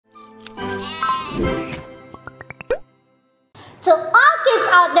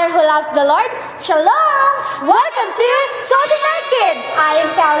loves the Lord, Shalom! Welcome to Salty Night Kids! I am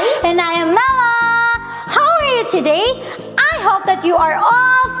Camille. And I am Mela. How are you today? I hope that you are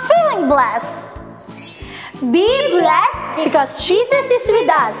all feeling blessed. Be blessed because Jesus is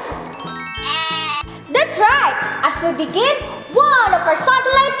with us. That's right! As we begin, one of our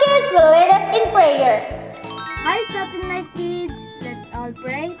Salty Night Kids will lead us in prayer. Hi, Salty Night Kids! Let's all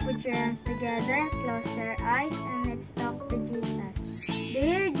pray. Put your hands together, close your eyes, and let's talk to Jesus.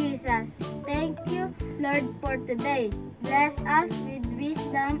 Dear Jesus, thank you, Lord, for today. Bless us with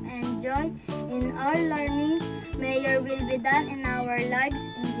wisdom and joy in our learning. May your will be done in our lives.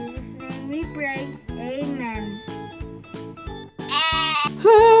 In Jesus' name we pray. Amen.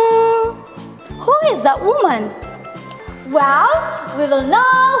 Who is that woman? Well, we will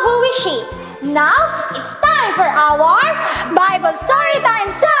know who is she. Now, it's time for our Bible story time.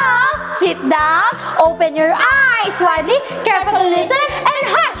 So, sit down, open your eyes widely, carefully listen, and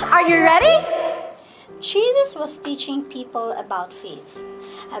hush! Are you ready? Jesus was teaching people about faith,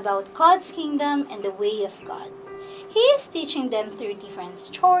 about God's kingdom and the way of God. He is teaching them through different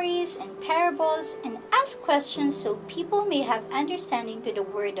stories and parables and asks questions so people may have understanding to the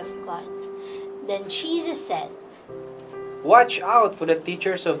Word of God. Then Jesus said, "Watch out for the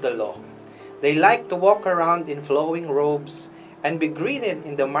teachers of the law. They like to walk around in flowing robes and be greeted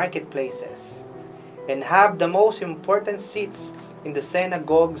in the marketplaces, and have the most important seats in the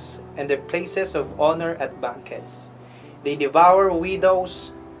synagogues and the places of honor at banquets. They devour widows'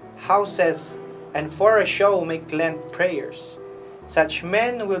 houses and for a show make lengthy prayers. Such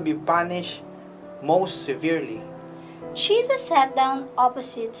men will be punished most severely." Jesus sat down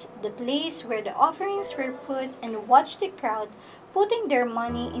opposite the place where the offerings were put and watched the crowd putting their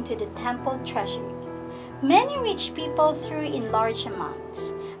money into the temple treasury. Many rich people threw in large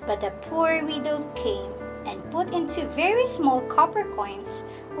amounts, but a poor widow came and put into very small copper coins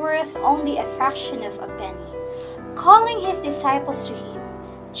worth only a fraction of a penny. Calling his disciples to him,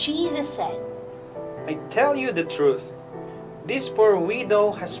 Jesus said, "I tell you the truth. This poor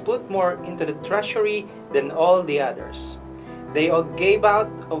widow has put more into the treasury than all the others. They all gave out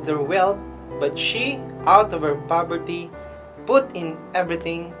of their wealth, but she, out of her poverty, put in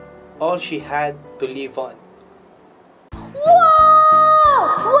everything, all she had to live on."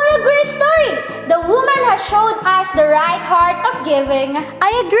 Wow! What a great story! The woman has showed us the right heart of giving.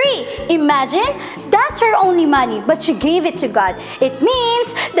 I agree. Imagine, that's her only money, but she gave it to God. It means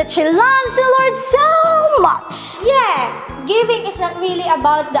that she loves the Lord so much. Yeah, giving is not really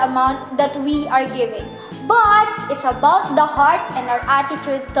about the amount that we are giving, but it's about the heart and our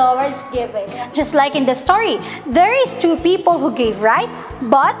attitude towards giving. Just like in the story, there is two people who gave, right?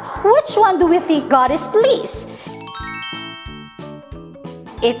 But which one do we think God is pleased?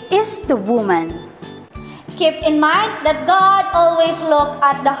 It is the woman. Keep in mind that God always looks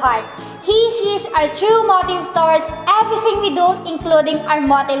at the heart. He sees our true motives towards everything we do, including our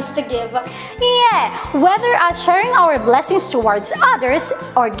motives to give. Yeah, whether us sharing our blessings towards others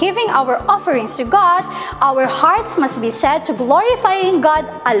or giving our offerings to God, our hearts must be set to glorifying God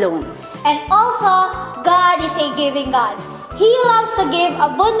alone. And also, God is a giving God. He loves to give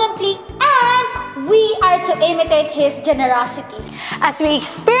abundantly, and we are to imitate His generosity. As we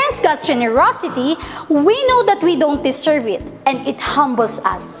experience God's generosity, we know that we don't deserve it, and it humbles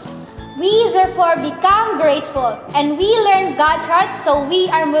us. We therefore become grateful, and we learn God's heart, so we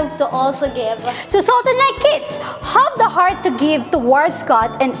are moved to also give. So Salty Night Kids, have the heart to give towards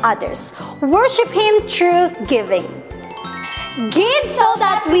God and others. Worship Him through giving. Give so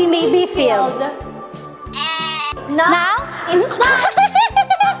that we may be filled. Now it's time.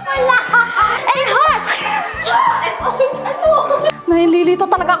 And heart! Nahililito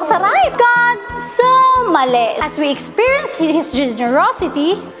talaga ako sa right. God, so mali. As we experience His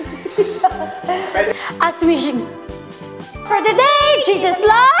generosity, as we for the day, Jesus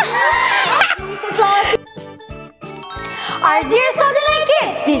loves. Jesus loves. Our dear Salty Night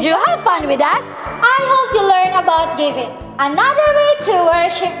Kids, did you have fun with us? I hope you learn about giving. Another way to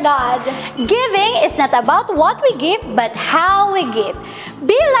worship God. Giving is not about what we give, but how we give.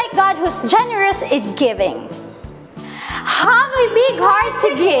 Be like God who's generous in giving. Have a big heart to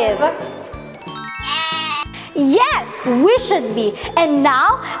give. Yes, we should be. And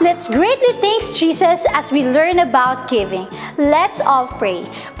now, let's greatly thank Jesus as we learn about giving. Let's all pray.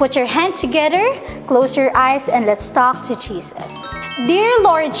 Put your hand together, close your eyes, and let's talk to Jesus. Dear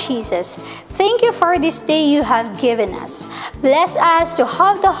Lord Jesus, thank you for this day you have given us. Bless us to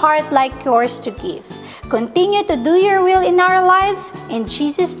have the heart like yours to give. Continue to do your will in our lives. In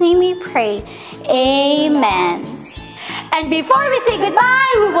Jesus' name we pray. Amen. And before we say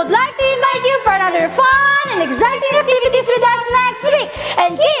goodbye, we would like to invite you for another fun and exciting activities with us next week.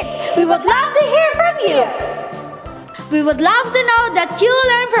 And Kids, we would love to hear from you. We would love to know that you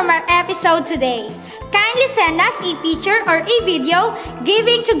learned from our episode today. Kindly send us a picture or a video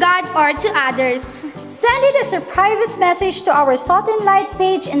giving to God or to others. Send it as a private message to our Salt and Light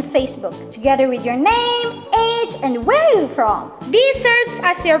page in Facebook, together with your name, age, and where you're from. This serves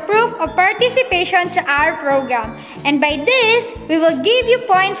as your proof of participation to our program. And by this, we will give you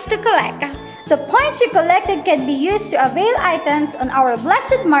points to collect. The points you collected can be used to avail items on our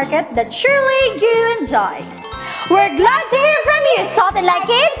blessed market that surely you enjoy. We're glad to hear from you, Salt and Light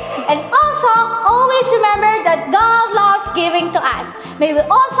Kids! And also, always remember that God loves giving to us. May we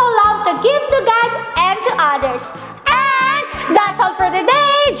also love to give to God and to others. And that's all for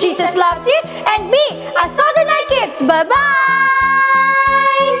today. Jesus loves you, and be a Salt and Light Kids. Bye-bye!